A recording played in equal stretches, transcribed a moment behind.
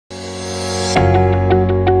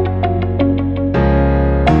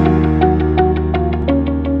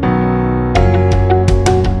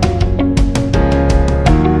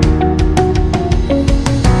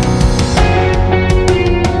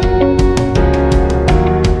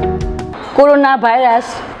coronavirus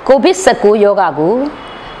COVID-19 ယောဂကို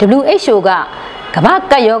WHO ကကမ္ဘာ့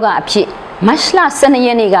ကပ်ရောဂါအဖြစ်မတ်လ12ရ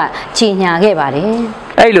က်နေ့ကကြီးညာခဲ့ပါတယ်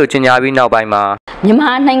။အဲ့လိုကြီးညာပြီးနောက်ပိုင်းမှာမြန်မာ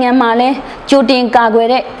နိုင်ငံမှာလည်းကြိုတင်ကာကွယ်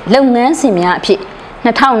တဲ့လုပ်ငန်းစဉ်များအဖြစ်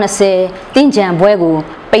2020တင်းကြံပွဲကို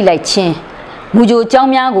ပိတ်လိုက်ခြင်းမူကြိုကျောင်း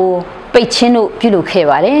များကိုပိတ်ခြင်းတို့ပြုလုပ်ခဲ့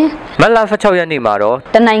ပါတယ်။မတ်လ16ရက်နေ့မှာတော့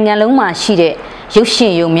တနိုင်ငံလုံးမှာရှိတဲ့ရုပ်ရှ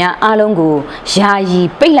င်ရုံများအားလုံးကိုယာယီ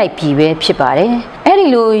ပိတ်လိုက်ပြီပဲဖြစ်ပါတယ်။အဲ့ဒီ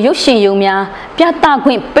လိုရုပ်ရှင်ရုံများပြသခွ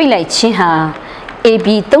င့်ပိတ်လိုက်ခြင်းဟာ AB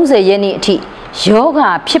 30ရက်နေ့အထိယောဂ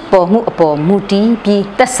ဖြစ်ပေါ်မှုအပေါ်မူတည်ပြီး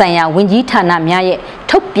သက်ဆိုင်ရာဝန်ကြီးဌာနများရဲ့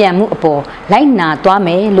ထုတ်ပြန်မှုအပေါ်လိုက်နာသွားမ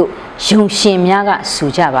ယ်လို့ရုံရှင်များကဆို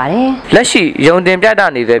ကြပါတယ်။လက်ရှိရုံတင်ပြသ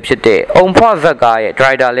နေတဲ့ဖြစ်တဲ့အုံဖွားဇက်ကားရဲ့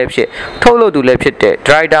driver လည်းဖြစ်ထုတ်လုပ်သူလည်းဖြစ်တဲ့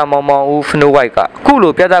driver မောင်မောင်ဦး Snow White ကအခု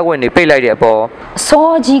လိုပြသခွင့်တွေပိတ်လိုက်တဲ့အပေါ်အစော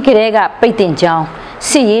ကြီးကလေးကပိတ်တင်ကြောင်း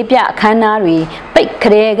စစ်ရေးပြအခမ်းအနားတွေပိတ်က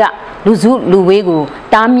လေးကလူစုလူဝေးကို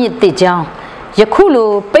တားမြစ်တဲ့ကြောင်းယခုလို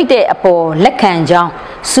ပိတ်တဲ့အပေါ်လက်ခံကြောင်း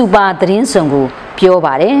စူပါသတင်းစုံကိုပြော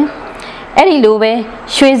ပါတယ်။အဲ့ဒီလိုပဲ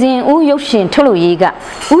ရွှေစင်ဦးရုပ်ရှင်ထုတ်လုပ်ရေးက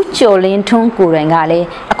ဦးကျော်လင်းထွန်းကိုယ်တိုင်ကလည်း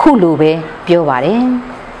အခုလိုပဲပြောပါတယ်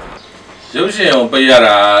။ရုပ်ရှင်ကိုပိတ်ရ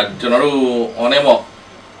တာကျွန်တော်တို့ online ပေါ့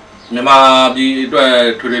မြန်မာပြည်အတွက်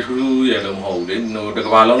ထွေထွေထူးထူးရလို့မဟုတ်ဘူးလေ။တက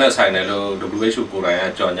ဘာလုံးနဲ့ဆိုင်တယ်လို့ WHO ကိုယ်တိုင်က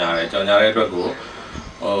ကြော်ညာတယ်။ကြော်ညာတဲ့အတွက်ကို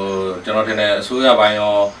ကျွန်တော်ထင်တယ်အစိုးရပိုင်း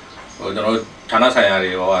ရောကျွန်တော်ဌာနဆိုင်ရာ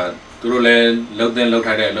တွေရောသူတို့လည်းလှုပ်တင်လှုပ်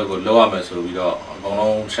ထိုက်တဲ့အလုပ်ကိုလုပ်ရမယ်ဆိုပြီးတော့အကုန်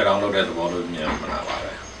လုံး shut down လုပ်တဲ့သဘောလို့မြင်မှန်ပါ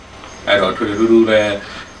ပဲအဲ့တော့ထွေထူးထူးလည်း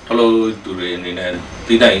ထုတ်လို့သူတွေအနေနဲ့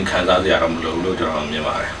တိတိုင်ခံစားစရာတော့မလိုဘူးလို့ကျွန်တော်မြင်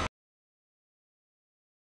ပါတယ်